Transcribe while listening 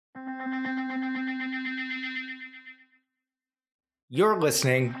You're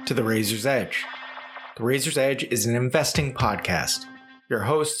listening to The Razor's Edge. The Razor's Edge is an investing podcast. Your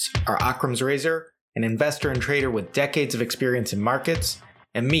hosts are Akram's Razor, an investor and trader with decades of experience in markets,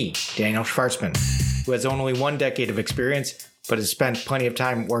 and me, Daniel Schwarzman, who has only 1 decade of experience, but has spent plenty of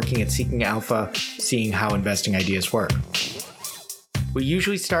time working at Seeking Alpha, seeing how investing ideas work. We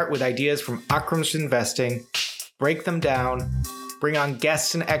usually start with ideas from Akram's investing, break them down, bring on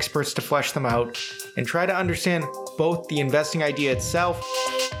guests and experts to flesh them out, and try to understand both the investing idea itself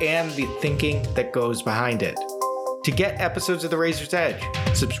and the thinking that goes behind it. To get episodes of The Razor's Edge,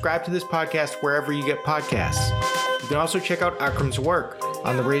 subscribe to this podcast wherever you get podcasts. You can also check out Akram's work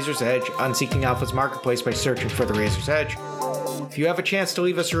on The Razor's Edge on Seeking Alpha's marketplace by searching for The Razor's Edge. If you have a chance to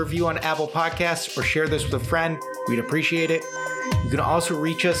leave us a review on Apple Podcasts or share this with a friend, we'd appreciate it. You can also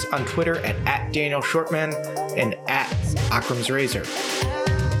reach us on Twitter at Daniel Shortman and at Akram's Razor.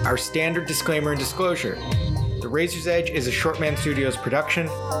 Our standard disclaimer and disclosure. The Razor's Edge is a Shortman Studios production.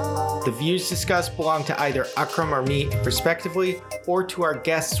 The views discussed belong to either Akram or me, respectively, or to our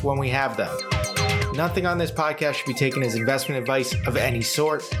guests when we have them. Nothing on this podcast should be taken as investment advice of any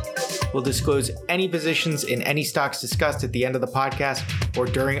sort. We'll disclose any positions in any stocks discussed at the end of the podcast or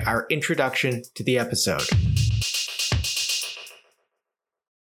during our introduction to the episode.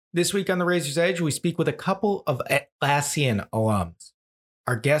 This week on The Razor's Edge, we speak with a couple of Atlassian alums.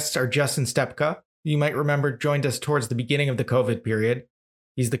 Our guests are Justen Stepka, who you might remember joined us towards the beginning of the COVID period.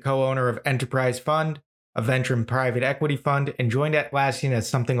 He's the co-owner of Enterprise Fund, a venture and private equity fund, and joined Atlassian as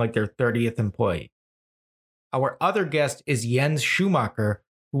something like their 30th employee. Our other guest is Jens Schumacher,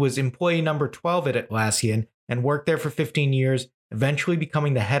 who was employee number 12 at Atlassian and worked there for 15 years, eventually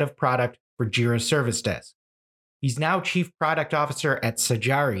becoming the head of product for Jira Service Deck. He's now chief product officer at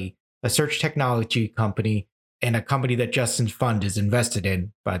Sajari, a search technology company, and a company that Justen's fund is invested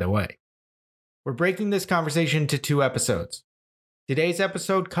in, by the way. We're breaking this conversation into 2 episodes. Today's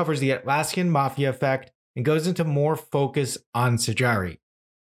episode covers the Atlassian Mafia effect and goes into more focus on Sajari.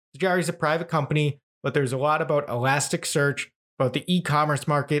 Sajari is a private company, but there's a lot about Elasticsearch, about the e-commerce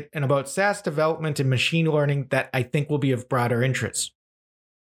market, and about SaaS development and machine learning that I think will be of broader interest.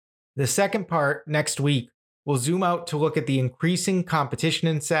 The second part, next week, will zoom out to look at the increasing competition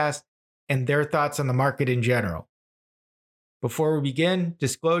in SaaS and their thoughts on the market in general. Before we begin,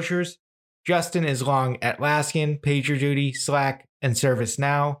 disclosures. Justen is long Atlassian, PagerDuty, Slack, and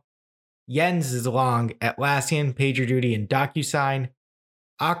ServiceNow. Jens is long Atlassian, PagerDuty, and DocuSign.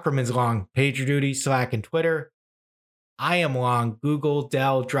 Akram is long PagerDuty, Slack, and Twitter. I am long Google,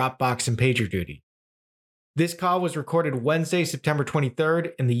 Dell, Dropbox, and PagerDuty. This call was recorded Wednesday, September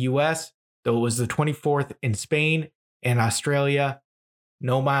 23rd in the US, though it was the 24th in Spain and Australia.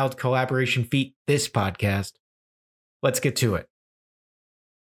 No mild collaboration feat this podcast. Let's get to it.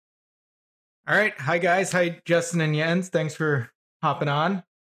 All right. Hi, guys. Hi, Justen and Jens. Thanks for hopping on.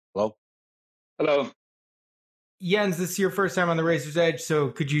 Hello. Hello. Jens, this is your first time on The Razor's Edge, so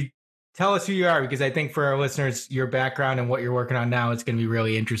could you tell us who you are? Because I think for our listeners, your background and what you're working on now is going to be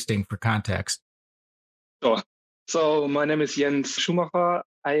really interesting for context. Sure. So my name is Jens Schumacher.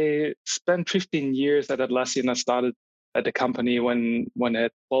 I spent 15 years at Atlassian. I started at the company when I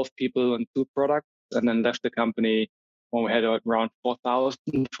had 12 people and 2 products, and then left the company when we had around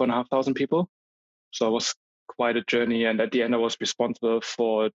 4,500 people. So it was quite a journey. And at the end, I was responsible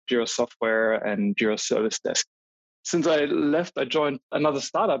for Jira Software and Jira Service Desk. Since I left, I joined another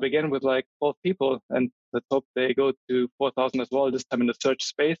startup again with like 12 people, and let's hope they go to 4,000 as well, this time in the search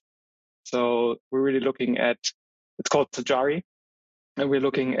space. So we're really looking at, it's called Sajari, and we're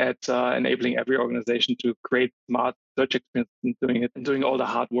looking at enabling every organization to create smart search experience and doing all the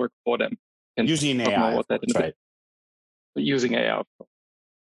hard work for them. And using AI, right? Using AI.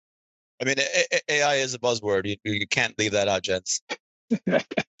 I mean, AI is a buzzword. You can't leave that out, Jens.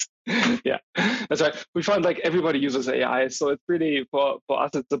 Yeah, that's right. We find like everybody uses AI. So it's really, for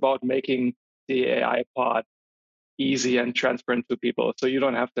us, it's about making the AI part easy and transparent to people. So you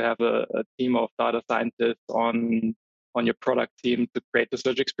don't have to have a team of data scientists on your product team to create the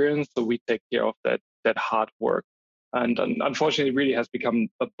search experience. So we take care of that hard work. And unfortunately, it really has become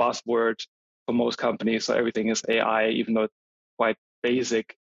a buzzword for most companies. So everything is AI, even though it's quite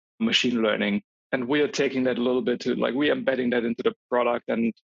basic machine learning. And we are taking that a little bit to we're embedding that into the product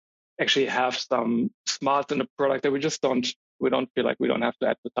and actually have some smarts in the product that we don't feel like we don't have to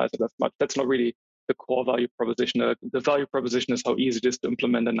advertise it as much. That's not really the core value proposition. The value proposition is how easy it is to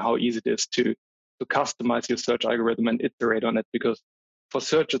implement and how easy it is to customize your search algorithm and iterate on it. Because for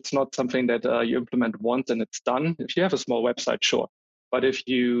search, it's not something that you implement once and it's done. If you have a small website, sure. But if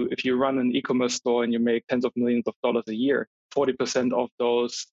you run an e-commerce store and you make tens of millions of dollars a year, 40% of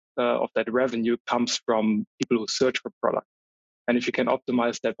that revenue comes from people who search for products. And if you can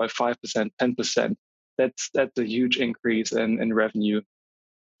optimize that by 5%, 10%, that's a huge increase in revenue.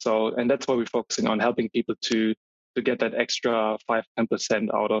 So, and that's what we're focusing on, helping people to get that extra 5,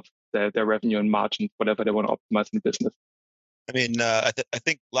 10% out of their revenue and margin, whatever they want to optimize in the business. I mean, I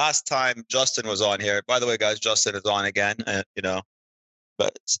think last time Justen was on here. By the way, guys, Justen is on again.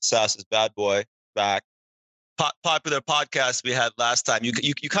 But SaaS's bad boy back. Popular podcast we had last time.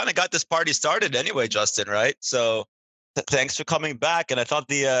 You kind of got this party started anyway, Justen, right? So thanks for coming back. And I thought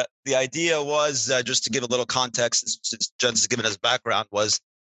the idea was just to give a little context, since Jens has given us background, was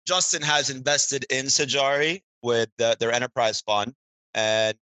Justen has invested in Sajari with their enterprise fund,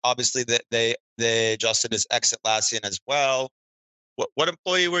 and obviously Justen is ex Atlassian as well. What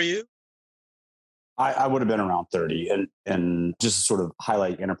employee were you? I would have been around 30, and just to sort of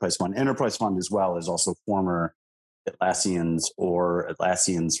highlight Enterprise Fund. Enterprise Fund as well is also former Atlassians or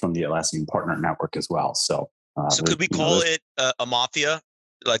Atlassians from the Atlassian Partner Network as well. So could we call it a mafia,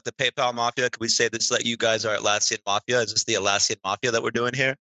 like the PayPal Mafia? Could we say this, that you guys are Atlassian Mafia? Is this the Atlassian Mafia that we're doing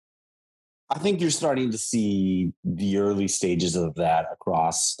here? I think you're starting to see the early stages of that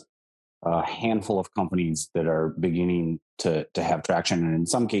across a handful of companies that are beginning to have traction. And in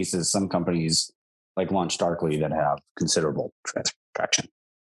some cases, some companies like LaunchDarkly that have considerable traction.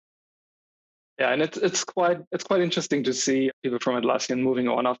 Yeah, and it's quite interesting to see people from Atlassian moving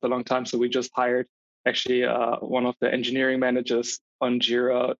on after a long time. So we just hired actually one of the engineering managers on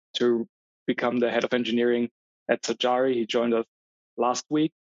Jira to become the head of engineering at Sajari. He joined us last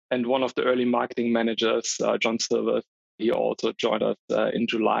week, and one of the early marketing managers, John Silver, he also joined us in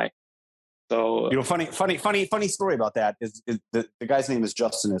July. So funny story about that is the guy's name is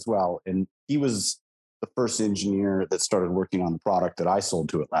Justen as well, and he was the first engineer that started working on the product that I sold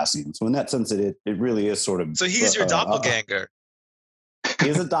to Atlassian. So in that sense, it really is sort of. So he's your doppelganger. He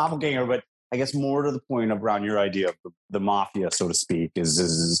is a doppelganger, but I guess more to the point of around your idea of the mafia, so to speak,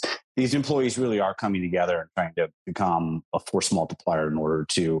 is these employees really are coming together and trying to become a force multiplier in order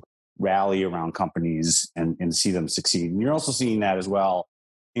to rally around companies and see them succeed. And you're also seeing that as well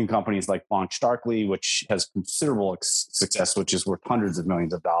in companies like LaunchDarkly, which has considerable success, which is worth hundreds of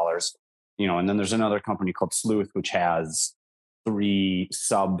millions of dollars. And then there's another company called Sleuth, which has 3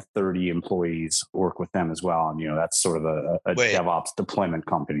 sub 30 employees work with them as well. And, that's sort of a DevOps deployment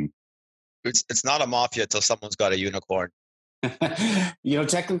company. It's not a mafia until someone's got a unicorn.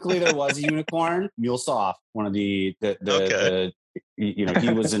 Technically there was a unicorn, MuleSoft, one of the he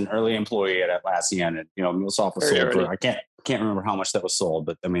was an early employee at Atlassian, and MuleSoft was sold for, I can't remember how much that was sold,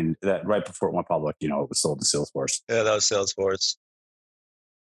 but I mean that right before it went public, it was sold to Salesforce. Yeah, that was Salesforce.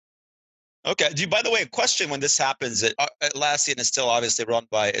 Okay. By the way, a question: when this happens, Atlassian is still obviously run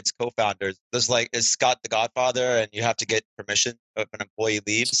by its co-founders. Is Scott the Godfather, and you have to get permission if an employee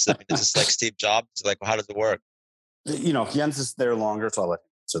leaves? I mean, is this like Steve Jobs? Like, how does it work? Jens is there longer, so I'll let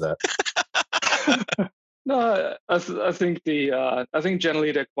him answer that. No, I think I think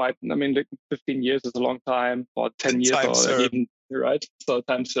generally they're quite. I mean, 15 years is a long time, or 10 years, or served. Even right. So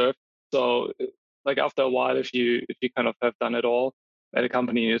time served. So, like after a while, if you kind of have done it all at a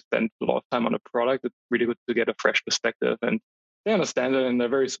company, you spend a lot of time on a product, it's really good to get a fresh perspective. And they understand it, and they're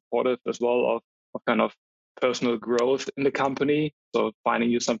very supportive as well of kind of personal growth in the company. So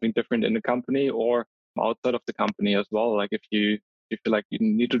finding you something different in the company or outside of the company as well. Like if you feel like you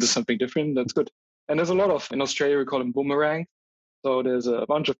need to do something different, that's good. And there's a lot of, in Australia, we call them boomerangs. So there's a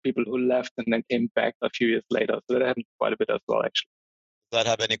bunch of people who left and then came back a few years later. So that happened quite a bit as well, actually. Does that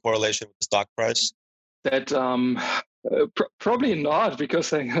have any correlation with the stock price? That probably not,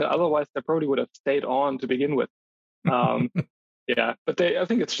 because otherwise they probably would have stayed on to begin with. Yeah, but I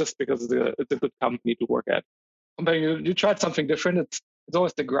think it's just because it's a good company to work at. But you tried something different. It's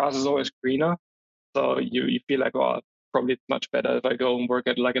always, the grass is always greener. So you feel like, probably it's much better if I go and work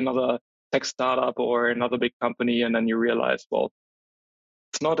at like another tech startup or another big company, and then you realize, well,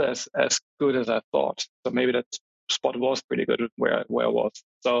 it's not as good as I thought. So maybe that spot was pretty good where I was.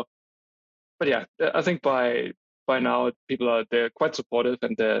 So, but yeah, I think by now they're quite supportive,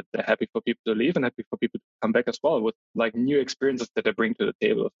 and they're happy for people to leave and happy for people to come back as well with like new experiences that they bring to the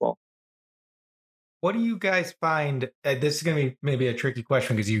table as well. What do you guys find? This is going to be maybe a tricky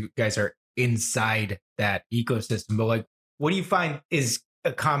question because you guys are inside that ecosystem, but like, what do you find is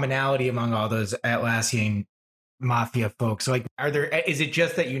a commonality among all those Atlassian Mafia folks? Like, is it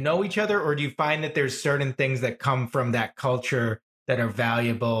just that you know each other, or do you find that there's certain things that come from that culture that are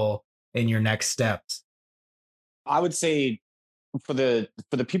valuable in your next steps? I would say for the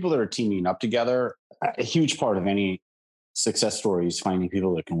people that are teaming up together, a huge part of any success story is finding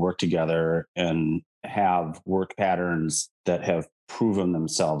people that can work together and have work patterns that have proven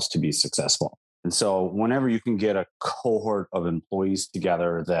themselves to be successful. And so whenever you can get a cohort of employees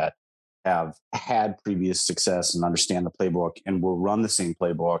together that have had previous success and understand the playbook and will run the same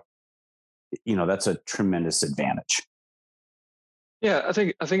playbook, that's a tremendous advantage. Yeah, I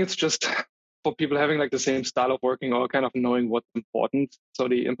think it's just for people having like the same style of working or kind of knowing what's important. So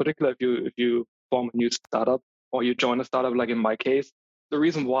in particular, if you form a new startup or you join a startup, like in my case, the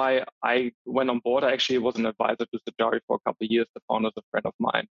reason why I went on board, I actually was an advisor to Sajari for a couple of years. The founder is a friend of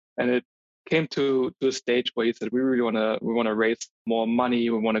mine, and it came to a stage where he said, we really want to raise more money,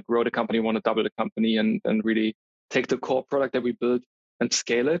 we want to grow the company, we want to double the company, and really take the core product that we built and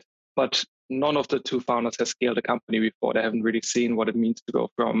scale it. But none of the two founders has scaled a company before. They haven't really seen what it means to go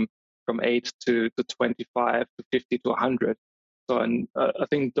from 8 to 25 to 50 to 100. So, and I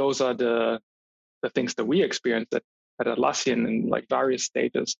think those are the things that we experienced at Atlassian in like various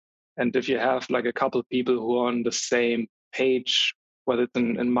stages. And if you have like a couple of people who are on the same page, whether it's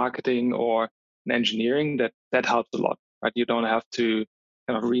in marketing or in engineering, that helps a lot, right? You don't have to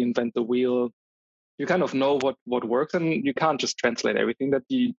kind of reinvent the wheel. You kind of know what works, and you can't just translate everything that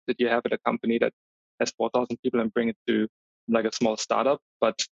you have at a company that has 4,000 people and bring it to like a small startup.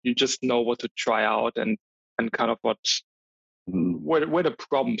 But you just know what to try out and kind of where the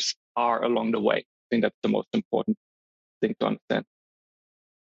problems are along the way. I think that's the most important thing to understand.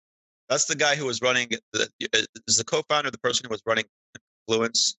 That's the guy who was running. Is the co-founder the person who was running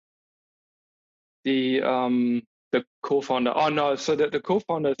Fluence? The co-founder. Oh no, so the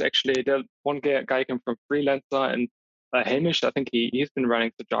co-founder is actually the one guy came from Freelancer, and Hamish. I think he's been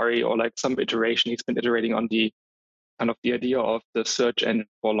running Sajari or like some iteration. He's been iterating on the kind of the idea of the search engine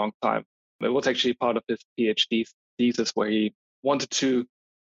for a long time. It was actually part of his PhD thesis where he wanted to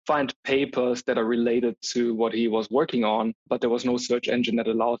find papers that are related to what he was working on, but there was no search engine that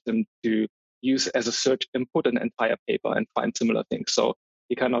allows him to use as a search input an entire paper and find similar things. So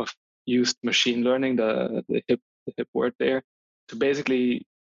he kind of used machine learning, the hip word there, to basically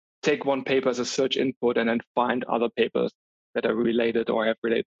take one paper as a search input and then find other papers that are related or have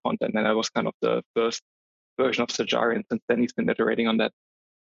related content. And that was kind of the first version of Sajari, and since then he's been iterating on that.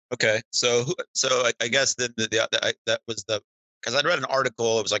 Okay, so I guess then that was because I'd read an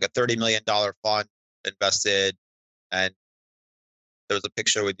article. It was like a $30 million fund invested, and there was a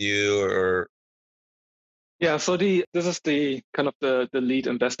picture with you, or yeah. So this is the kind of the lead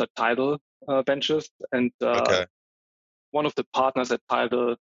investor Tidal Ventures, and okay, one of the partners at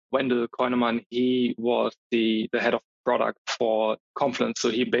Tidal, Wendell Koineman, he was the head of product for Confluence. So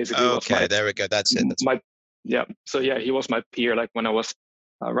he basically was there we go. That's it. That's yeah. So yeah, he was my peer. Like when I was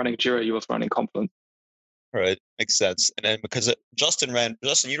running Jira, he was running Confluence. right. Makes sense. And then because Justen,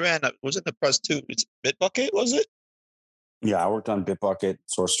 you ran. Was it the press too? It's Bitbucket, was it? Yeah, I worked on Bitbucket,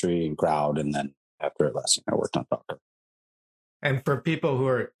 SourceTree, and Crowd, and then after Atlassian, I worked on Docker. And for people who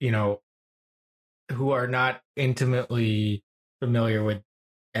are, who are not intimately familiar with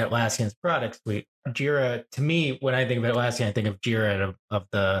Atlassian's product suite, Jira, to me, when I think of Atlassian, I think of Jira of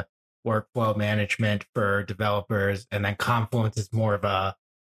the workflow management for developers, and then Confluence is more of a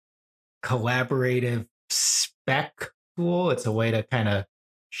collaborative spec tool. It's a way to kind of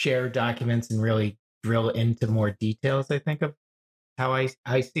share documents and really drill into more details, I think, of how I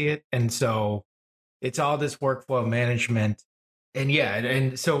see it. And so it's all this workflow management. And yeah,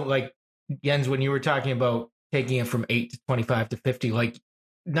 and so like Jens, when you were talking about taking it from 8 to 25 to 50, like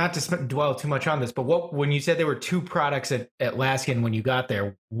not to dwell too much on this, but when you said there were two products at Atlassian when you got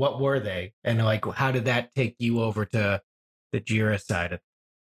there, what were they? And like, how did that take you over to the Jira side of it?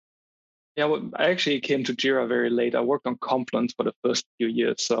 Yeah, well, I actually came to Jira very late. I worked on Confluence for the first few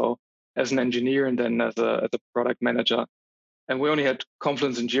years. So as an engineer and then as a product manager. And we only had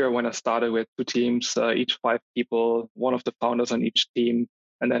Confluence and Jira when I started. We had two teams, each 5 people, one of the founders on each team.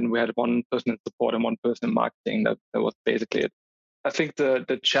 And then we had one person in support and one person in marketing. That was basically it. I think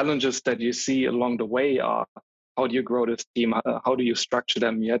the challenges that you see along the way are how do you grow this team? How do you structure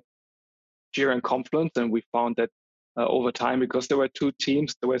them? You had Jira and Confluence, and we found that over time, because there were two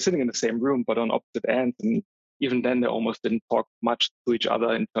teams that were sitting in the same room but on opposite ends, and even then they almost didn't talk much to each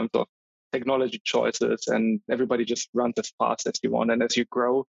other in terms of technology choices, and everybody just runs as fast as you want. And as you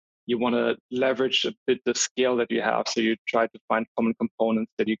grow, you want to leverage a bit the scale that you have. So you try to find common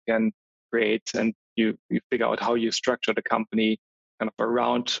components that you can create, and you figure out how you structure the company kind of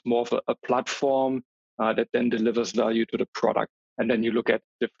around more of a platform that then delivers value to the product. And then you look at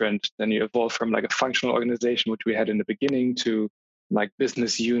then you evolve from like a functional organization, which we had in the beginning, to like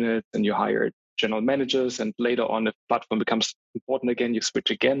business units, and you hire general managers. And later on, if platform becomes important again, you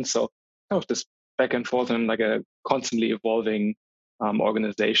switch again. So kind of this back and forth and like a constantly evolving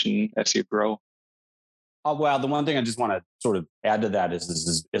organization as you grow. Well, the one thing I just want to sort of add to that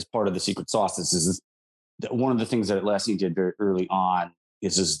is as part of the secret sauce is that one of the things that Atlassian did very early on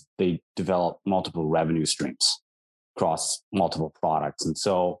is they developed multiple revenue streams across multiple products. And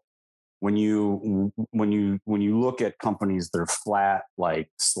so when you look at companies that are flat like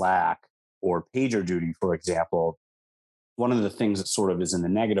Slack or PagerDuty, for example, one of the things that sort of is in the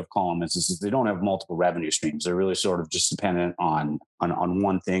negative column is they don't have multiple revenue streams. They're really sort of just dependent on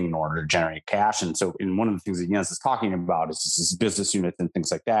one thing in order to generate cash. And so, one of the things that Jens is talking about is this business units and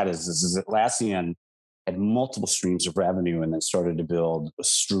things like that. Is Atlassian had multiple streams of revenue and then started to build a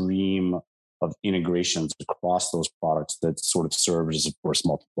stream of integrations across those products that sort of served as a force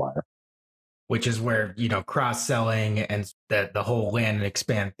multiplier. Which is where, cross-selling and the whole land and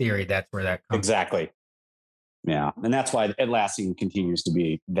expand theory, that's where that comes. Exactly. Yeah. And that's why Atlassian continues to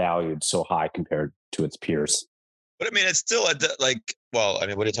be valued so high compared to its peers. But I mean, it's still what are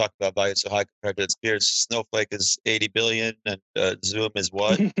you talking about valued so high compared to its peers? Snowflake is 80 billion and Zoom is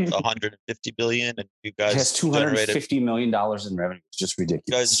what? 150 billion. And you guys has $250 million in revenue. It's just ridiculous.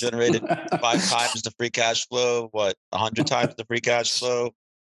 You guys generated 5 times the free cash flow, 100 times the free cash flow.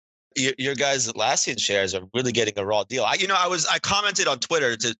 Your guys' Atlassian shares are really getting a raw deal. I commented on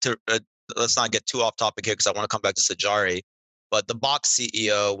Twitter to let's not get too off topic here because I want to come back to Sajari, but the Box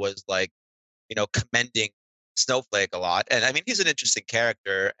CEO was commending Snowflake a lot. And I mean, he's an interesting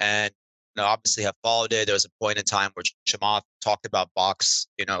character and, obviously have followed it. There was a point in time where Schumacher talked about Box,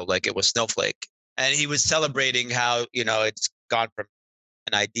 like it was Snowflake. And he was celebrating how, it's gone from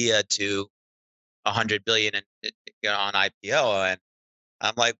an idea to 100 billion on IPO. And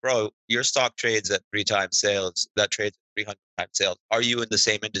I'm like, bro, your stock trades at 3 times sales. That trades at 300 times sales. Are you in the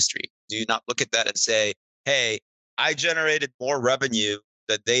same industry? Do you not look at that and say, hey, I generated more revenue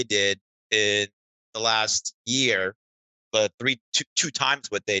than they did in the last year, but 2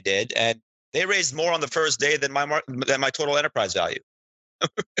 times what they did, and they raised more on the first day than my total enterprise value.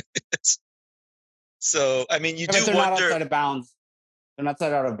 So, I mean, they're wonder. Not outside of bounds. They're not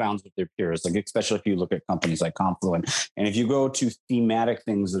out of bounds with their peers, especially if you look at companies like Confluent. And if you go to thematic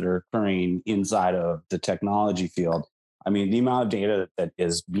things that are occurring inside of the technology field, I mean, the amount of data that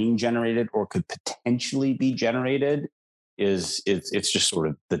is being generated or could potentially be generated it's just sort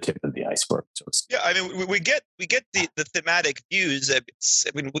of the tip of the iceberg. So yeah, I mean, we get the thematic views.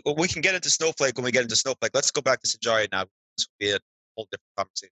 We can get into Snowflake when we get into Snowflake. Let's go back to Sajari now. This will be a whole different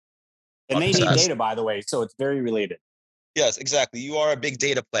conversation. And they need data, by the way, so it's very related. Yes, exactly. You are a big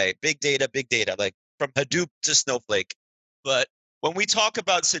data play. Big data, like from Hadoop to Snowflake. But when we talk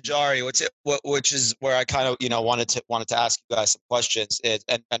about Sajari, which is where I kind of wanted to ask you guys some questions,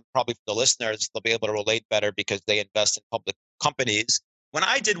 and probably for the listeners, they'll be able to relate better because they invest in public companies. When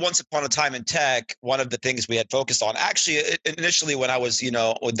I did Once Upon a Time in Tech, one of the things we had focused on, actually initially when I was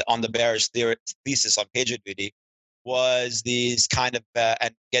on the bearish thesis on PagerDuty, was these kind of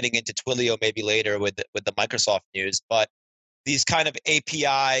and getting into Twilio maybe later with the Microsoft news, but these kind of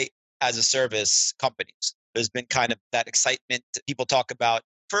API as a service companies. There's been kind of that excitement. People talk about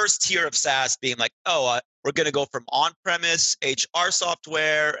first tier of SaaS being like, we're going to go from on-premise HR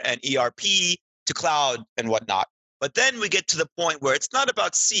software and ERP to cloud and whatnot. But then we get to the point where it's not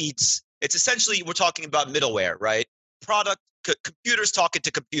about seats. It's essentially, we're talking about middleware, right? Computers talking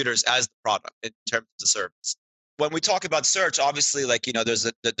to computers as the product in terms of the service. When we talk about search, obviously, there's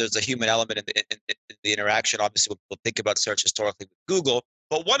a human element in the interaction. Obviously, we'll think about search historically with Google.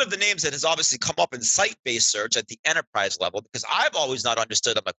 But one of the names that has obviously come up in site-based search at the enterprise level, because I've always not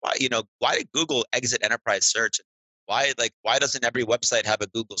understood, I'm like, why did Google exit enterprise search? Why doesn't every website have a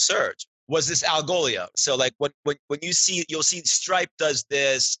Google search? Was this Algolia? So when you'll see Stripe does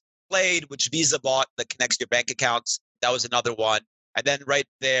this, Plaid, which Visa bought that connects your bank accounts. That was another one. And then right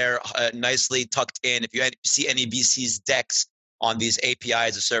there, nicely tucked in, if you see any VC's decks on these API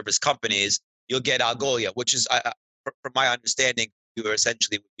as a service companies, you'll get Algolia, which is, from my understanding, you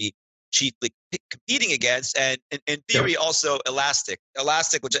essentially would be chiefly competing against, and in theory also Elastic,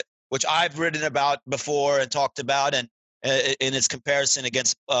 which I've written about before and talked about, and in its comparison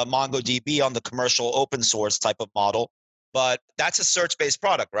against MongoDB on the commercial open source type of model. But that's a search-based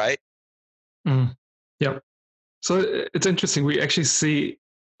product, right? Yeah. So it's interesting. We actually see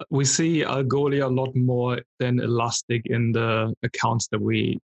Algolia a lot more than Elastic in the accounts that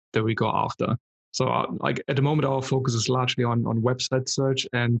we go after. So at the moment, our focus is largely on website search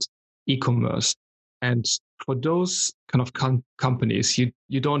and e-commerce. And for those kind of companies,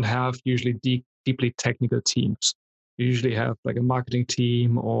 you don't have usually deeply technical teams. You usually have like a marketing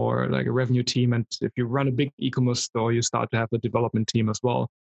team or like a revenue team. And if you run a big e-commerce store, you start to have a development team as well.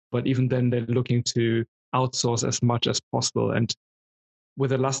 But even then, they're looking to outsource as much as possible. And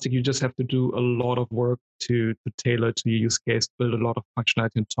with Elastic, you just have to do a lot of work to tailor to your use case, build a lot of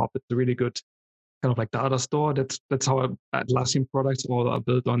functionality on top. It's a really good kind of like data store. That's how Atlassian products all are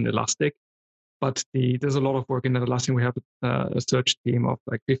built on Elastic. But there's a lot of work in Atlassian. We have a search team of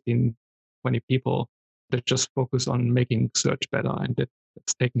like 15, 20 people that just focus on making search better, and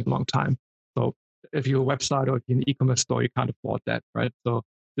it's taking a long time. So if you're a website or if you're an e-commerce store, you can't afford that, right? So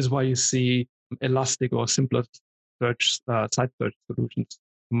this is why you see Elastic or simpler search site search solutions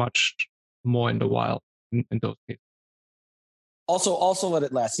much more in the wild in those cases. Also at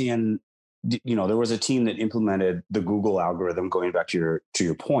Atlassian, there was a team that implemented the Google algorithm. Going back to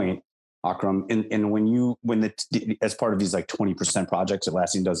your point, Akram, and as part of these like 20% projects,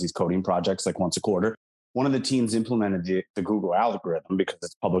 Atlassian does these coding projects like once a quarter. One of the teams implemented the Google algorithm because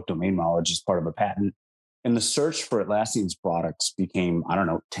it's public domain knowledge as part of a patent. And the search for Atlassian's products became,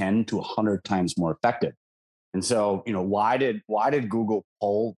 10 to 100 times more effective. And so, why did Google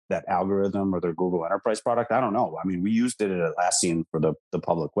pull that algorithm or their Google Enterprise product? I don't know. I mean, we used it at Atlassian for the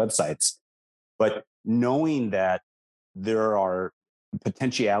public websites, but knowing that there are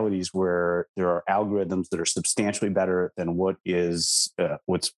potentialities where there are algorithms that are substantially better than what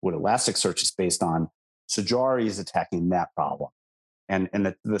Elasticsearch is based on, Sajari is attacking that problem. And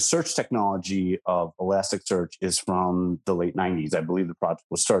the search technology of Elasticsearch is from the late 90s. I believe the project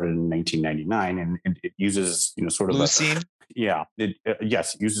was started in 1999, and it uses sort of Lucene. It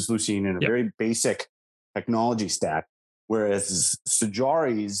uses Lucene in a very basic technology stack, whereas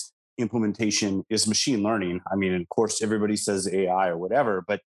Sajari's implementation is machine learning. I mean, of course, everybody says AI or whatever,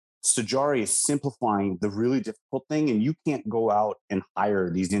 but Sajari is simplifying the really difficult thing, and you can't go out and hire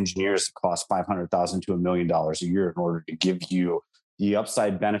these engineers that cost $500,000 to $1 million a year in order to give you the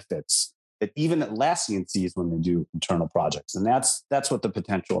upside benefits that even Atlassian sees when they do internal projects. And that's what the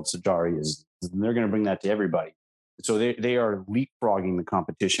potential of Sajari is. And they're going to bring that to everybody. So they are leapfrogging the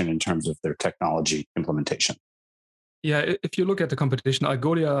competition in terms of their technology implementation. Yeah, if you look at the competition,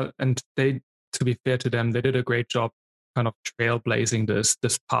 Algolia, and they, to be fair to them, they did a great job kind of trailblazing this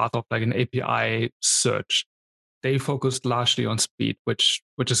path of like an API search. They focused largely on speed, which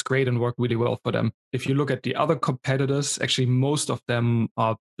is great and worked really well for them. If you look at the other competitors, actually most of them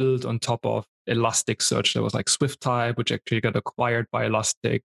are built on top of Elasticsearch. There was like SwiftType, which actually got acquired by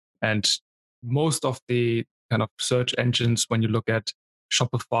Elastic. And most of the kind of search engines, when you look at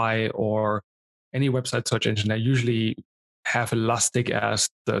Shopify or any website search engine, they usually have Elastic as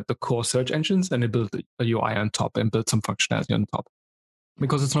the core search engines, and they build a UI on top and build some functionality on top.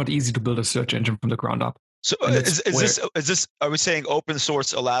 Because it's not easy to build a search engine from the ground up. So is this, are we saying open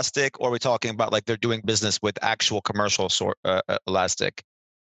source Elastic, or are we talking about like they're doing business with actual commercial Elastic?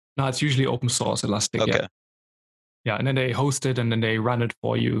 No, it's usually open source Elastic. Okay. Yeah, and then they host it and then they run it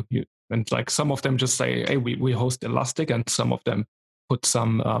for you. And like some of them just say, hey, we host Elastic, and some of them put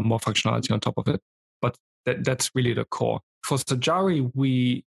some more functionality on top of it. But that's really the core. For Sajari,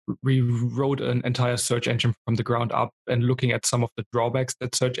 we wrote an entire search engine from the ground up, and looking at some of the drawbacks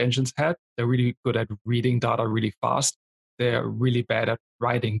that search engines had. They're really good at reading data really fast. They're really bad at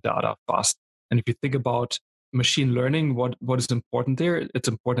writing data fast. And if you think about machine learning, what is important there? It's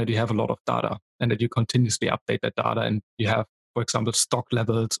important that you have a lot of data and that you continuously update that data, and you have, for example, stock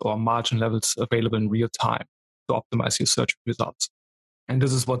levels or margin levels available in real time to optimize your search results. And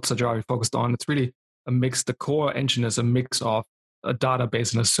this is what Sajari focused on. It's really a mix. The core engine is a mix of a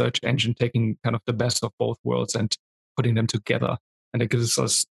database and a search engine, taking kind of the best of both worlds and putting them together. And it gives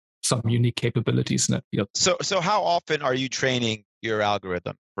us some unique capabilities in that field. So how often are you training your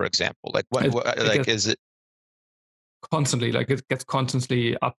algorithm, for example? Like is it constantly? Like it gets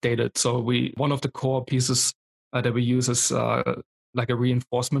constantly updated. So one of the core pieces that we use is like a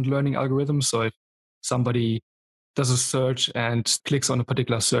reinforcement learning algorithm. So if somebody does a search and clicks on a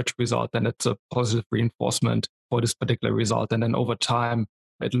particular search result, then it's a positive reinforcement for this particular result. And then over time,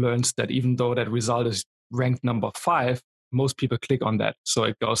 it learns that even though that result is ranked number 5, most people click on that. So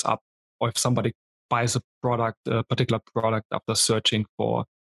it goes up. Or if somebody buys a particular product after searching for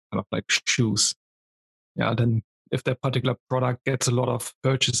kind of like shoes, then if that particular product gets a lot of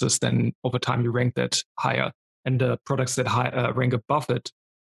purchases, then over time you rank that higher. And the products that rank above it,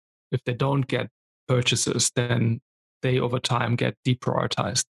 if they don't get purchases, then they over time get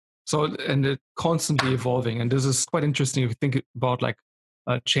deprioritized. So, and it's constantly evolving. And this is quite interesting if you think about like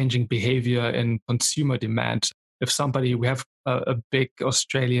changing behavior in consumer demand. If we have a big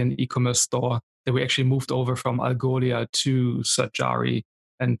Australian e-commerce store that we actually moved over from Algolia to Sajari.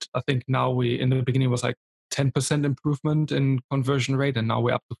 And I think now in the beginning was like 10% improvement in conversion rate. And now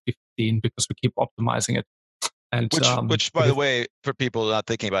we're up to 15 because we keep optimizing it. And which by the way, for people not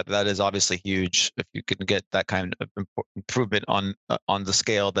thinking about that is obviously huge. If you can get that kind of improvement on the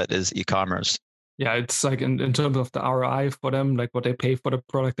scale that is e-commerce. Yeah, it's like in terms of the ROI for them, like what they pay for the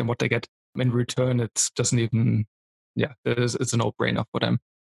product and what they get in return, it's doesn't even, it's a no-brainer for them.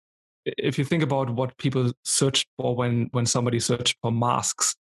 If you think about what people searched for when somebody searched for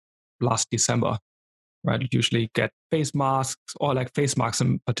masks last December, right? You usually get face masks, or like face masks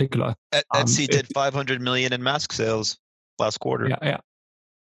in particular. Etsy did 500 million in mask sales last quarter. Yeah.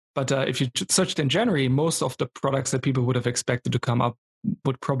 But if you searched in January, most of the products that people would have expected to come up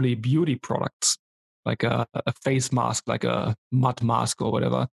would probably be beauty products, like a face mask, like a mud mask or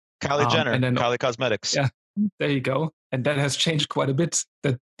whatever. Kylie Jenner, and then Kylie Cosmetics. Yeah, there you go. And that has changed quite a bit.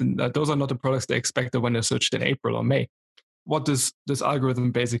 That those are not the products they expected when they searched in April or May. What this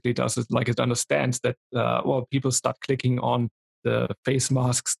algorithm basically does is, like, it understands that people start clicking on the face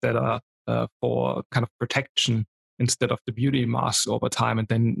masks that are for kind of protection instead of the beauty masks over time, and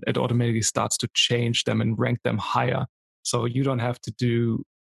then it automatically starts to change them and rank them higher. So you don't have to do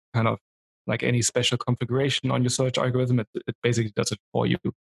kind of like any special configuration on your search algorithm. It basically does it for you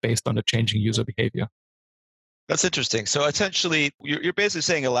based on the changing user behavior. That's interesting. So essentially, you're basically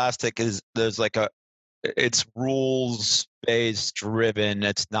saying Elastic there's like it's rules based driven.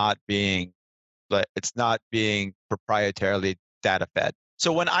 It's not being proprietarily data fed.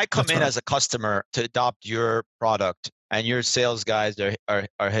 So when I come in as a customer to adopt your product, and your sales guys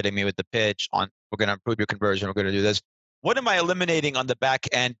are hitting me with the pitch on, we're going to improve your conversion, we're going to do this, what am I eliminating on the back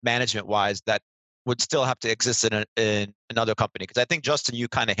end management wise that would still have to exist in another company? Because I think, Justen, you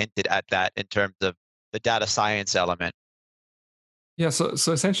kind of hinted at that in terms of the data science element. Yeah, so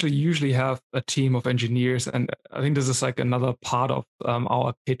essentially you usually have a team of engineers, and I think this is like another part of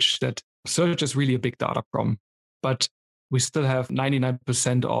our pitch, that search is really a big data problem, but we still have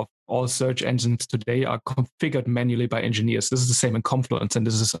 99% of all search engines today are configured manually by engineers. This is the same in Confluence, and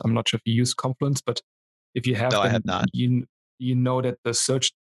I'm not sure if you use Confluence, but if you have, I have not. You know that the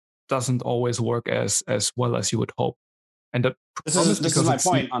search doesn't always work as well as you would hope. And this is my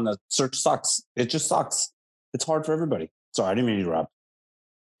point on the search sucks. It just sucks. It's hard for everybody. Sorry, I didn't mean to interrupt.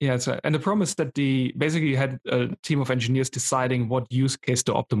 Yeah, and the problem is that basically you had a team of engineers deciding what use case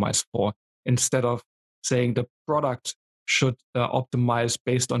to optimize for, instead of saying the product should optimize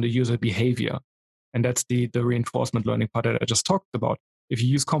based on the user behavior. And that's the reinforcement learning part that I just talked about. If you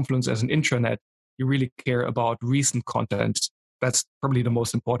use Confluence as an intranet, you really care about recent content. That's probably the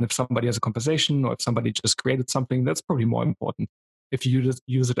most important. If somebody has a conversation, or if somebody just created something, that's probably more important. If you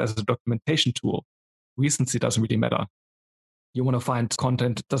use it as a documentation tool, recency doesn't really matter. You want to find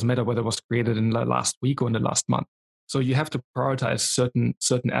content, it doesn't matter whether it was created in the last week or in the last month. So you have to prioritize certain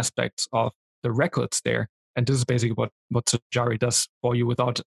aspects of the records there. And this is basically what Sajari does for you,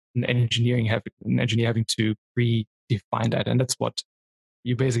 without an engineer having to predefine that. And that's what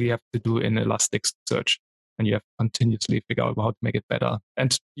you basically have to do in Elasticsearch. And you have to continuously figure out how to make it better.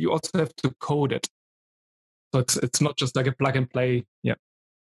 And you also have to code it. So it's not just like a plug and play. Yeah.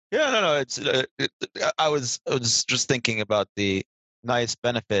 Yeah, no. It's I was just thinking about the nice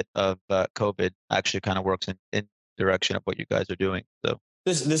benefit of COVID actually kind of works in direction of what you guys are doing. So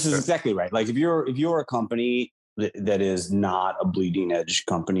this is exactly right. Like if you're a company that is not a bleeding edge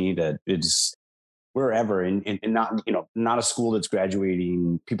company, that is wherever and not a school that's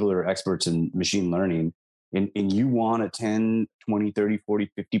graduating people that are experts in machine learning, and you want a 10, 20, 30,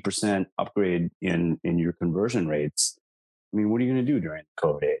 40, 50% upgrade in your conversion rates, I mean, what are you going to do during the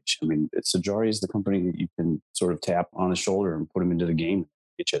COVID age? I mean, Sajari is the company that you can sort of tap on the shoulder and put them into the game and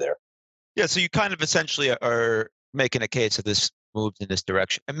get you there. Yeah, so you kind of essentially are making a case that this moves in this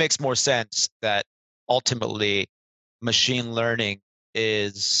direction. It makes more sense that ultimately machine learning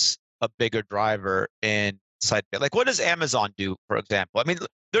is a bigger driver in site. Like, what does Amazon do, for example? I mean,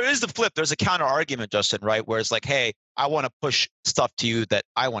 there is the flip. There's a counter argument, Justen, right? Where it's like, hey, I want to push stuff to you that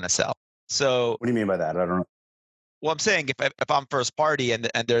I want to sell. So what do you mean by that? I don't know. Well, I'm saying if I'm first party and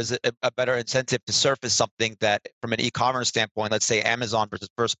there's a better incentive to surface something that from an e-commerce standpoint, let's say Amazon versus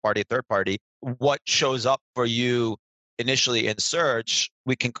first party, third party, what shows up for you initially in search,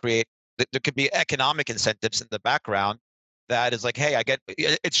 we can create, there could be economic incentives in the background that is like, hey,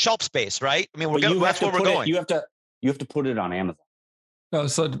 it's shelf space, right? I mean, that's where we're going. You have to put it on Amazon. No,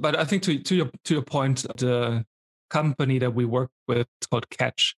 but I think to your point, the company that we work with is called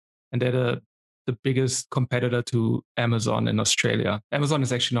Catch, and they're the biggest competitor to Amazon in Australia. Amazon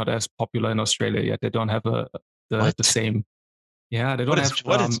is actually not as popular in Australia yet. They don't have the same. Yeah, they don't have.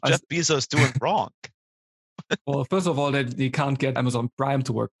 What is Jeff Bezos doing wrong? Well, first of all, they can't get Amazon Prime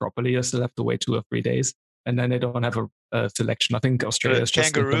to work properly. They still have to wait 2 or 3 days, and then they don't have a selection. I think Australia is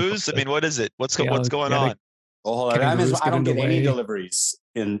just kangaroos. I mean, what is it? What's going on? Oh, hold on. kangaroos I get don't in the get any way. deliveries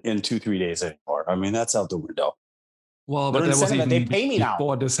in 2-3 days anymore. I mean, that's out the window. Well, Their but that was incentive, they even pay me now.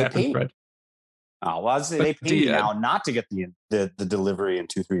 before this They happened, pay me. Fred. Oh, well, I'd say But they pay me now not to get the delivery in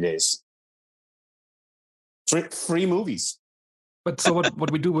 2-3 days. Free movies. But so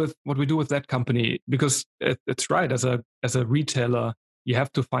what we do with that company, because it's right, as a retailer, you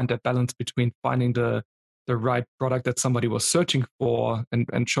have to find that balance between finding the right product that somebody was searching for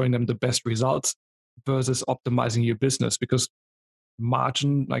and showing them the best results versus optimizing your business. Because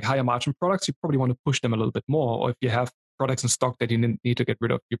margin, like higher margin products, you probably want to push them a little bit more. Or if you have products in stock that you need to get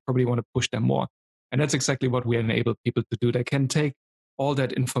rid of, you probably want to push them more. And that's exactly what we enable people to do. They can take all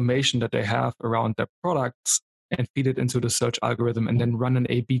that information that they have around their products and feed it into the search algorithm and then run an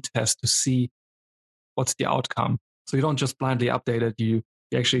A/B test to see what's the outcome. So you don't just blindly update it. You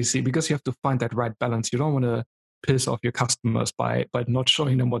actually see, because you have to find that right balance. You don't want to piss off your customers by not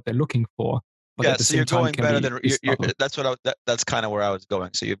showing them what they're looking for. But Yeah, at the so same you're time going can better be than you're. subtle. That's what that's kind of where I was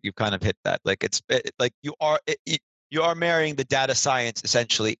going. So you kind of hit that. Like like you are marrying the data science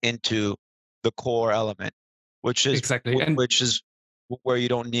essentially into the core element, which is Exactly. And which is where you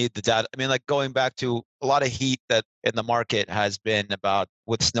don't need the data. I mean, like going back to a lot of heat that in the market has been about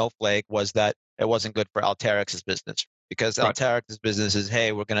with Snowflake was that it wasn't good for Alteryx's business because Right. Alteryx's business is,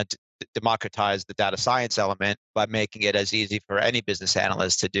 hey, we're going to democratize the data science element by making it as easy for any business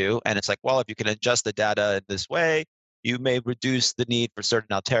analyst to do. And it's like, well, if you can adjust the data in this way, you may reduce the need for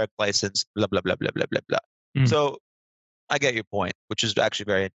certain Alteryx license, blah, blah, blah, blah, blah, blah, blah. So I get your point, which is actually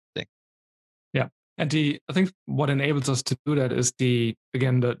very interesting. Yeah. And I think what enables us to do that is the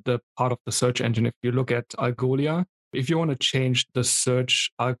part of the search engine. If you look at Algolia, if you want to change the search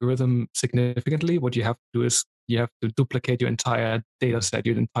algorithm significantly, what you have to do is you have to duplicate your entire data set,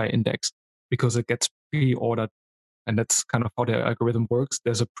 your entire index, because it gets pre-ordered. And that's kind of how the algorithm works.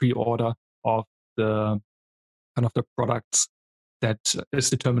 There's a pre-order of the kind of the products that is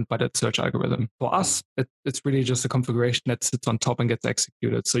determined by that search algorithm. For us, it's really just a configuration that sits on top and gets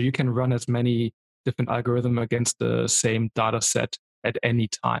executed. So you can run as many different algorithms against the same data set at any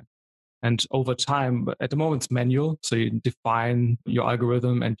time. And over time, at the moment, it's manual. So you define your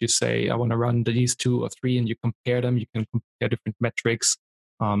algorithm and you say, I want to run these 2 or 3, and you compare them. You can compare different metrics,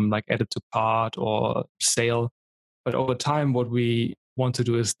 like added to cart or sale. But over time, what we want to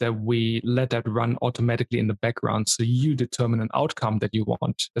do is that we let that run automatically in the background. So you determine an outcome that you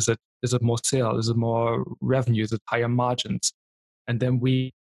want. Is it more sale? Is it more revenue? Is it higher margins? And then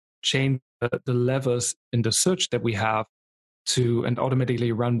we change the levers in the search that we have and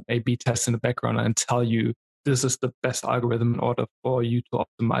automatically run A/B tests in the background and tell you this is the best algorithm in order for you to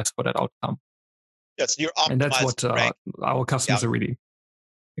optimize for that outcome. Yes, you're optimizing. And that's what our customers are really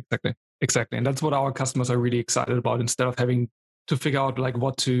exactly. And that's what our customers are really excited about. Instead of having to figure out like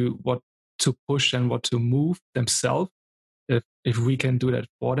what to push and what to move themselves, if we can do that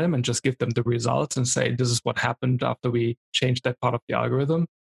for them and just give them the results and say this is what happened after we changed that part of the algorithm,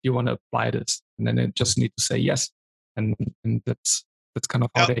 you want to apply this, and then they just need to say yes, and that's kind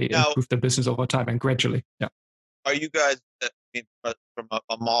of how they improve their business over time and gradually. Yeah. Are you guys, I mean, from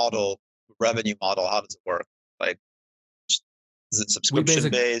a model, revenue model, how does it work? Like, is it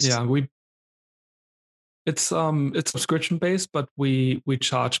subscription based? Yeah, it's subscription based, but we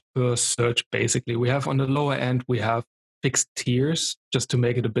charge per search. Basically, we have on the lower end we have fixed tiers just to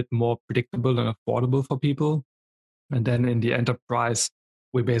make it a bit more predictable and affordable for people. And then in the enterprise,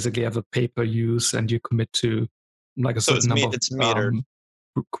 we basically have a pay per use, and you commit to like a certain number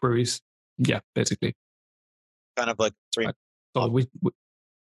of queries. Yeah, basically. Kind of like right. So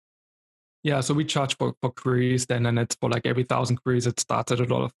so we charge for queries, and it's for like every 1,000 queries, it starts at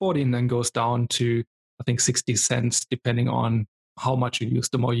 $1.40 and then goes down to I think 60 cents, depending on how much you use.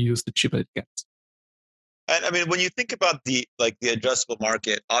 The more you use, the cheaper it gets. And I mean, when you think about the addressable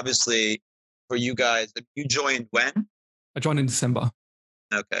market, obviously for you guys, you joined when? I joined in December.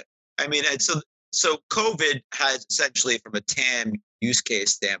 Okay. I mean, and so COVID has essentially, from a TAM use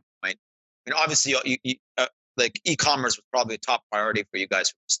case standpoint, I mean, obviously, like e-commerce was probably a top priority for you guys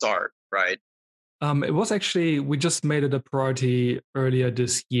from the start, right? It was actually, we just made it a priority earlier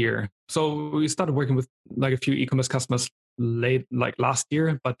this year. So we started working with like a few e-commerce customers late, like last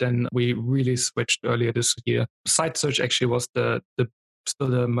year, but then we really switched earlier this year. Site search actually was still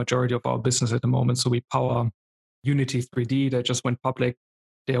the majority of our business at the moment. So we power Unity 3D that just went public,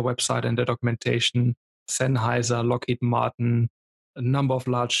 their website and their documentation, Sennheiser, Lockheed Martin, a number of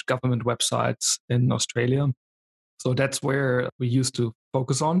large government websites in Australia. So that's where we used to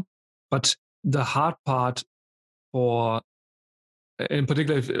focus on. But the hard part for in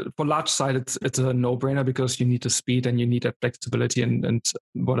particular, for large site, it's a no-brainer because you need the speed and you need that flexibility. And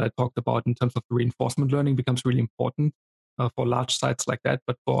what I talked about in terms of reinforcement learning becomes really important for large sites like that.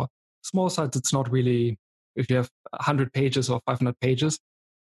 But for small sites, it's not really. If you have 100 pages or 500 pages,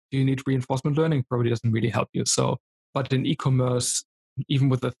 do you need reinforcement learning? Probably doesn't really help you. So, but in e-commerce, even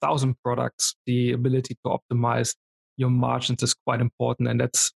with 1,000 products, the ability to optimize your margins is quite important, and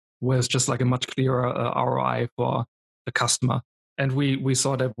that's where it's just like a much clearer ROI for the customer. And we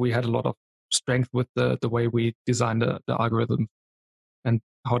saw that we had a lot of strength with the way we designed the algorithm and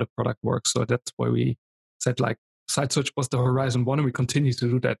how the product works. So that's why we said like site search was the horizon one, and we continue to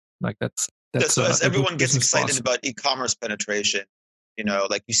do that. Like that's so as everyone gets excited us. about e-commerce penetration,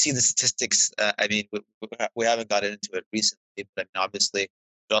 like you see the statistics. I mean, we haven't gotten into it recently, but I mean, obviously,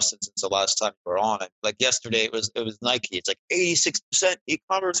 Justen, since the last time we were on, like yesterday, it was Nike. It's like 86%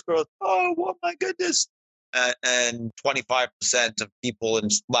 e-commerce growth. Oh my goodness! And 25% of people in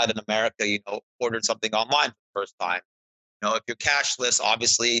Latin America, ordered something online for the first time. If you're cashless,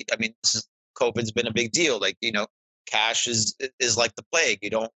 obviously, I mean, COVID's been a big deal. Like, cash is like the plague. You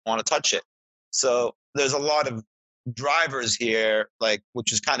don't want to touch it. So there's a lot of drivers here, like,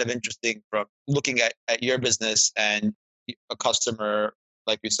 which is kind of interesting from looking at your business and a customer,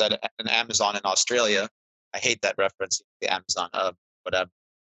 like you said, an Amazon in Australia. I hate that reference, the Amazon hub, whatever,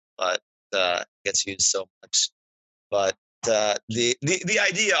 but gets used so much. But the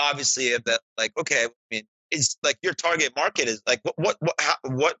idea, obviously, of that, like, okay, I mean, is like your target market is like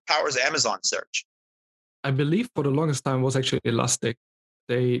what powers Amazon search? I believe for the longest time was actually Elastic.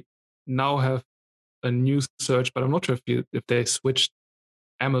 They now have a new search, but I'm not sure if they switched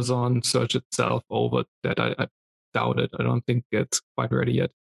Amazon search itself over that. I doubt it. I don't think it's quite ready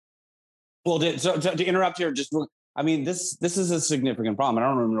yet. Well, to interrupt here, I mean, this is a significant problem. I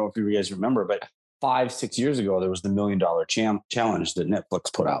don't know if you guys remember, but 5-6 years ago, there was the $1 million challenge that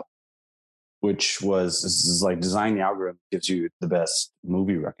Netflix put out, which is like design the algorithm gives you the best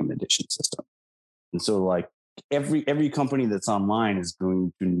movie recommendation system. And so like every company that's online is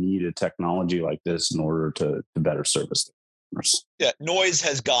going to need a technology like this in order to better service their customers. Yeah, noise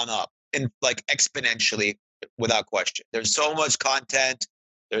has gone up and like exponentially without question. There's so much content.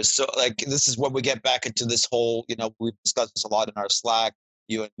 There's so like this is when we get back into this whole, we've discussed this a lot in our Slack,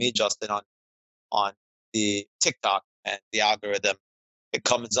 you and me, Justen, on the TikTok and the algorithm. It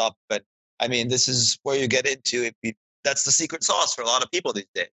comes up, and I mean, this is where you get into it. That's the secret sauce for a lot of people these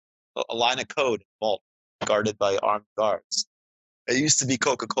days. A line of code, vault, guarded by armed guards. It used to be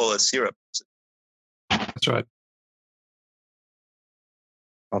Coca-Cola syrup. That's right.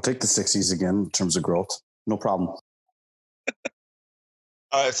 I'll take the 60s again in terms of growth. No problem.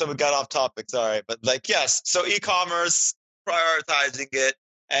 All right, so we got off topic. Sorry, but like, yes. So e-commerce, prioritizing it,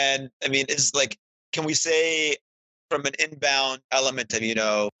 and I mean, is like, can we say from an inbound element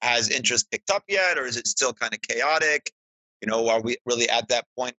of has interest picked up yet, or is it still kind of chaotic? Are we really at that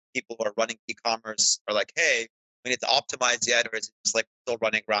point? People who are running e-commerce are like, hey, we need to optimize yet, or is it just like still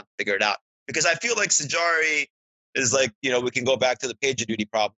running around to figure it out? Because I feel like Sajari is like, we can go back to the PagerDuty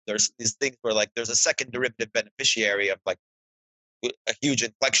problem. There's these things where like there's a second derivative beneficiary of like a huge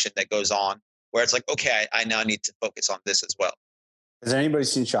inflection that goes on where it's like, okay, I now need to focus on this as well. Has anybody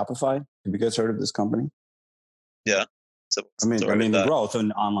seen Shopify? Have you guys heard of this company? Yeah. So I mean, the growth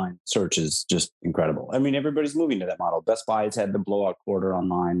in online search is just incredible. I mean, everybody's moving to that model. Best Buy has had the blowout quarter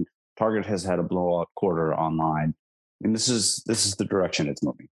online. Target has had a blowout quarter online. I mean, this is the direction it's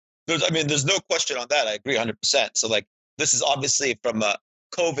moving. There's no question on that. I agree 100%. So like, this is obviously from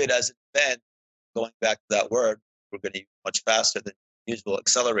COVID as it's been, going back to that word, we're going to use much faster than usual,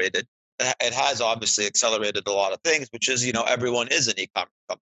 accelerated. It has obviously accelerated a lot of things, which is, everyone is an e-commerce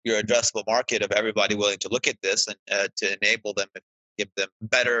company. Your addressable market of everybody willing to look at this and to enable them and give them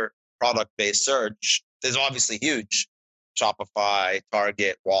better product-based search is obviously huge. Shopify,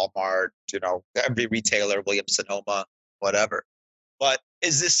 Target, Walmart, every retailer, Williams-Sonoma, whatever. But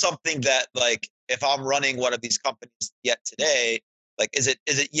is this something that, like, if I'm running one of these companies yet today, like, is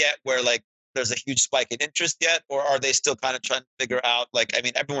it yet where like there's a huge spike in interest yet, or are they still kind of trying to figure out, like, I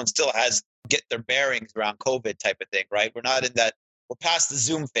mean, everyone still has get their bearings around COVID type of thing, right? We're not in that. We're past the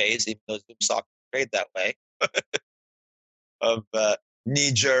Zoom phase, even though Zoom stock trade that way, of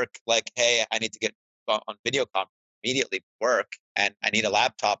knee jerk, like, hey, I need to get on video conference immediately for work, and I need a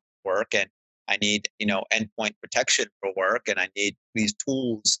laptop for work, and I need, endpoint protection for work, and I need these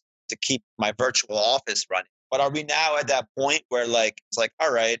tools to keep my virtual office running. But are we now at that point where like, it's like,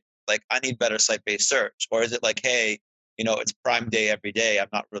 all right, like I need better site-based search? Or is it like, hey, it's Prime Day every day. I'm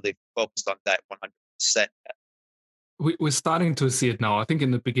not really focused on that 100% yet. We're starting to see it now. I think in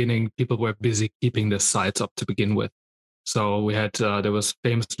the beginning, people were busy keeping the sites up to begin with. So we had, there was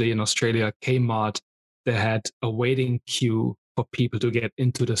famously in Australia, Kmart, they had a waiting queue for people to get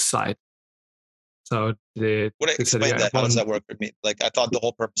into the site. So they said, explain that? How does one, that work for me? Like, I thought the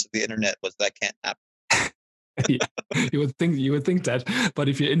whole purpose of the internet was that can't happen. yeah, you would think that, but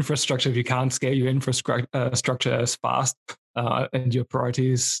if your infrastructure, if you can't scale your infrastructure as fast, and your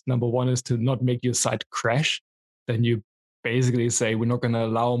priorities, number one is to not make your site crash, then you basically say we're not going to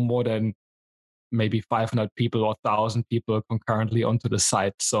allow more than maybe 500 people or 1,000 people concurrently onto the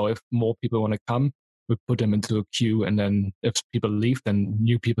site. So if more people want to come, we put them into a queue, and then if people leave, then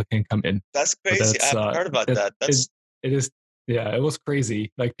new people can come in. That's crazy. I haven't heard about that. It is. Yeah, it was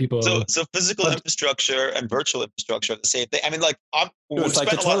crazy. Like people. So physical infrastructure and virtual infrastructure are the same thing. I mean, like we like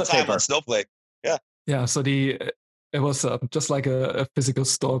spent a lot of time on Snowflake. Yeah. Yeah. So it was just like a physical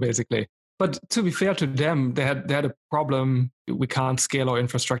store basically. But to be fair to them, they had a problem. We can't scale our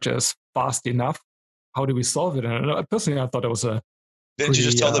infrastructure as fast enough. How do we solve it? And personally, I thought it was a Didn't you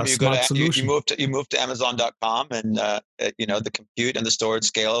just tell them you move to Amazon.com and the compute and the storage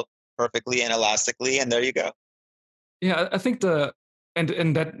scale perfectly and elastically, and there you go. Yeah, I think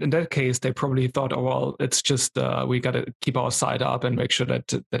in that case they probably thought, oh well, it's just we got to keep our site up and make sure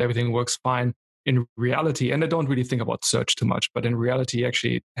that everything works fine. In reality, and I don't really think about search too much, but in reality,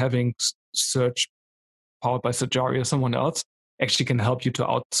 actually having search powered by Sajari or someone else actually can help you to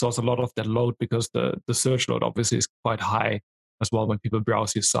outsource a lot of that load, because the search load obviously is quite high as well when people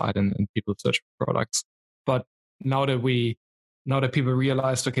browse your site and people search for products. But now that people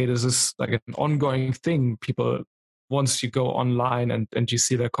realized, okay, this is like an ongoing thing, people, once you go online and you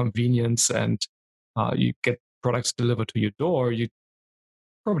see their convenience and you get products delivered to your door, you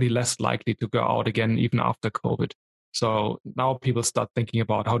probably less likely to go out again even after COVID. So now people start thinking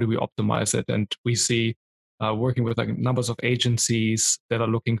about how do we optimize it, and we see working with like numbers of agencies that are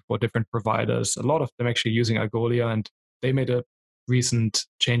looking for different providers. A lot of them actually using Algolia, and they made a recent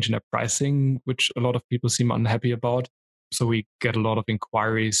change in their pricing, which a lot of people seem unhappy about. So we get a lot of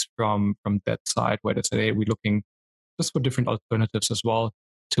inquiries from that side where they say, hey, we're looking just for different alternatives as well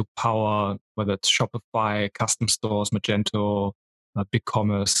to power, whether it's Shopify, custom stores, Magento,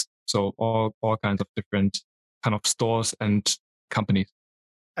 BigCommerce, so all kinds of different kind of stores and companies.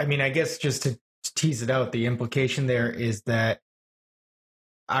 I mean, I guess just to tease it out, the implication there is that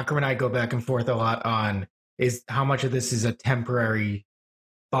Akram and I go back and forth a lot on is how much of this is a temporary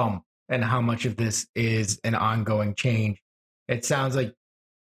bump and how much of this is an ongoing change. It sounds like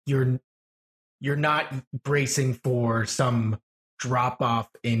you're not bracing for some drop off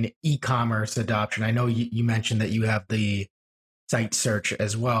in e-commerce adoption. I know you mentioned that you have the site search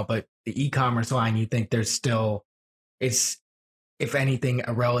as well, but the e-commerce line, you think there's still is, if anything,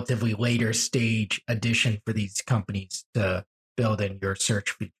 a relatively later stage addition for these companies to build in your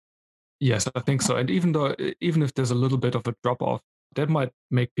search feature. Yes, I think so. And even if there's a little bit of a drop off, that might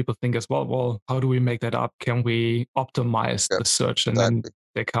make people think as well, how do we make that up? Can we optimize the search? And then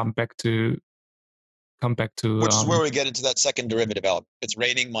they come back to which is where we get into that second derivative element. It's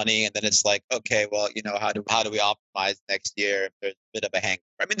raining money, and then it's like, okay, well, how do we optimize next year if there's a bit of a hangover?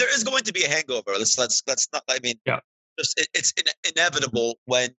 I mean, there is going to be a hangover. Let's not. I mean, yeah, it's inevitable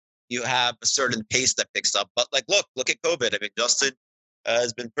when you have a certain pace that picks up. But like, look at COVID. I mean, Justen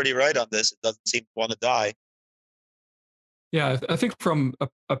has been pretty right on this. It doesn't seem to want to die. Yeah, I think from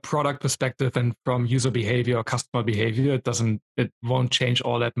a product perspective and from user behavior or customer behavior, it won't change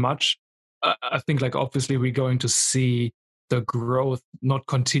all that much. I think like obviously we're going to see the growth not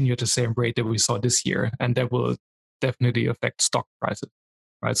continue at the same rate that we saw this year, and that will definitely affect stock prices,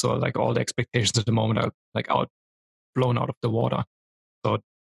 right? So like all the expectations at the moment are like blown out of the water. So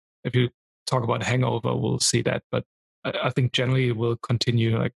if you talk about hangover, we'll see that, but I think generally it will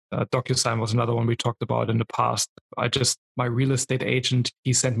continue. Like DocuSign was another one we talked about in the past. My real estate agent,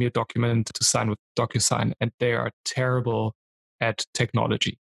 he sent me a document to sign with DocuSign, and they are terrible at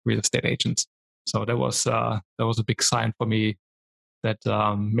technology, real estate agents. So that was a big sign for me that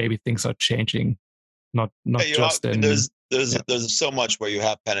maybe things are changing. Not just in there's so much where you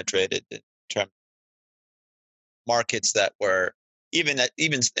have penetrated in terms of markets that were even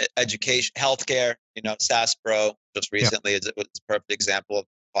education, healthcare. SaaS Pro just recently is a perfect example of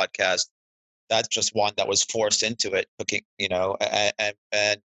a podcast. That's just one that was forced into it.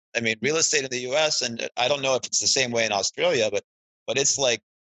 And I mean, real estate in the U.S. and I don't know if it's the same way in Australia, but it's like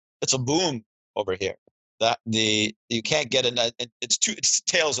it's a boom over here. That you can't get it's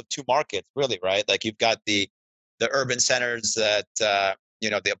tales of two markets, really, right? Like you've got the urban centers that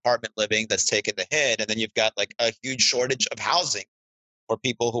the apartment living that's taken the hit, and then you've got like a huge shortage of housing for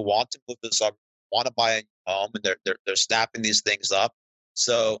people who want to move to the suburbs, want to buy a home, and they're snapping these things up.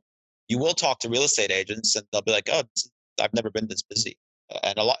 So you will talk to real estate agents, and they'll be like, "Oh, I've never been this busy,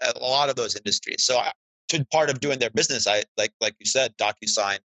 and a lot of those industries. So part of doing their business, I like you said,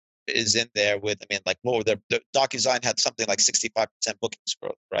 DocuSign is in there with. I mean, like, their DocuSign had something like 65% bookings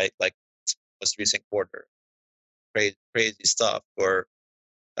growth, right? Like most recent quarter, crazy stuff. Or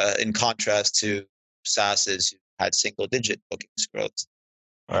in contrast to SaaS's who had single-digit bookings growth,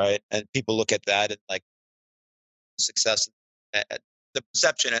 right? And people look at that and like success, the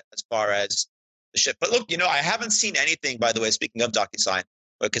perception as far as the shift. But look, I haven't seen anything, by the way, speaking of DocuSign,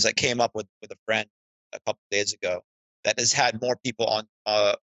 because I came up with a friend a couple of days ago that has had more people on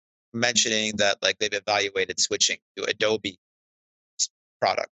mentioning that like they've evaluated switching to Adobe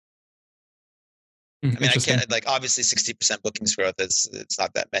product. I mean, I can't, like, obviously 60% bookings growth it's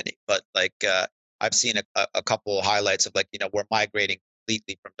not that many, but like I've seen a couple highlights of like, we're migrating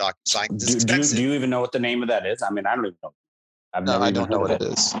completely from DocuSign. Do you even know what the name of that is? I mean, I don't even know. I don't know what it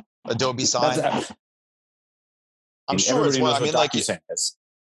is. Adobe Sign. I'm sure it's what, I mean, like, is.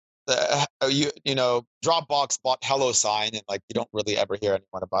 Dropbox bought HelloSign, and like you don't really ever hear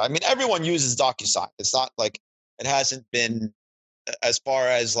anyone about it. I mean, everyone uses DocuSign. It's not like it hasn't been as far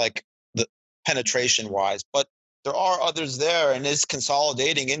as like the penetration wise, but there are others there, and it's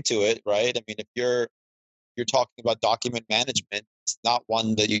consolidating into it, right? I mean, if you're talking about document management, it's not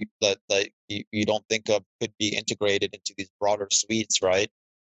one that you don't think of could be integrated into these broader suites, right?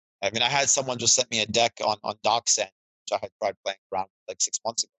 I mean, I had someone just sent me a deck on DocSend, which I had tried playing around with like 6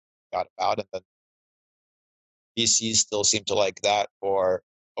 months ago. Got about, and then VCs still seem to like that for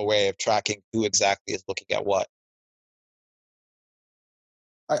a way of tracking who exactly is looking at what.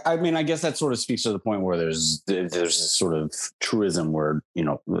 I mean, I guess that sort of speaks to the point where there's this sort of truism where,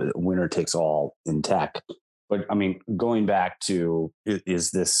 winner takes all in tech. But I mean, going back to,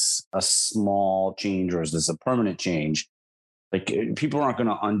 is this a small change or is this a permanent change? Like, people aren't going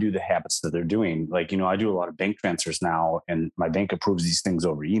to undo the habits that they're doing. Like, I do a lot of bank transfers now, and my bank approves these things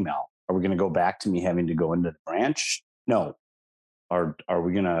over email. Are we going to go back to me having to go into the branch? No. Are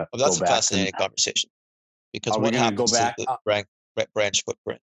we going to? Well, that's a fascinating conversation, because what happens to the branch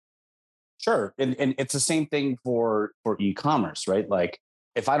footprint? Sure, and it's the same thing for e-commerce, right? Like,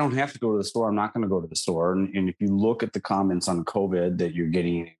 if I don't have to go to the store, I'm not going to go to the store. And if you look at the comments on COVID that you're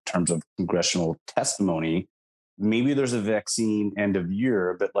getting in terms of congressional testimony, maybe there's a vaccine end of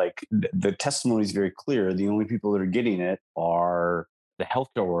year, but like the testimony is very clear. The only people that are getting it are the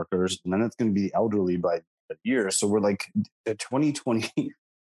healthcare workers, and then it's going to be the elderly by the year. So we're like, the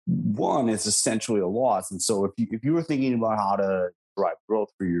 2021 is essentially a loss. And so if you were thinking about how to drive growth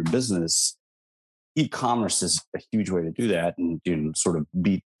for your business, e-commerce is a huge way to do that, and sort of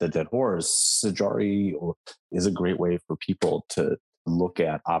beat the dead horse. Sajari is a great way for people to look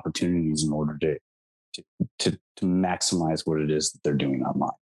at opportunities in order to maximize what it is that they're doing online.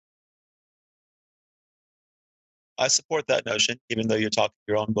 I support that notion, even though you're talking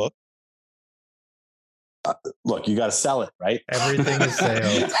your own book. Look, you got to sell it, right? Everything is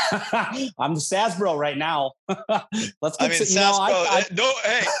sales. I'm the SaaS bro right now. Let's get SaaS bro. No,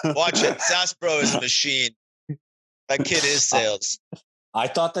 hey, watch it. SaaS bro is a machine. That kid is sales. I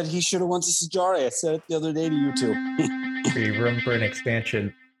thought that he should have went to Sajari. I said it the other day to you too. Free room for an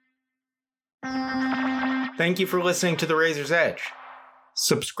expansion. Thank you for listening to The Razor's Edge.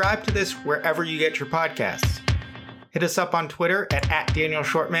 Subscribe to this wherever you get your podcasts. Hit us up on Twitter at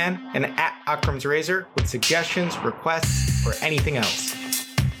 @DanielShortman and @AkramsRazor with suggestions, requests, or anything else.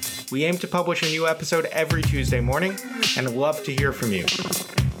 We aim to publish a new episode every Tuesday morning and love to hear from you.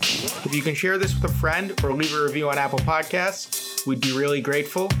 If you can share this with a friend or leave a review on Apple Podcasts, we'd be really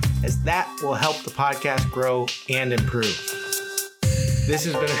grateful, as that will help the podcast grow and improve. This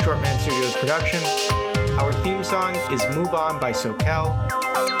has been a Shortman Studios production. Our theme song is Move On by Soquel.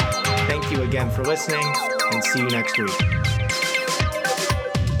 Thank you again for listening, and see you next week.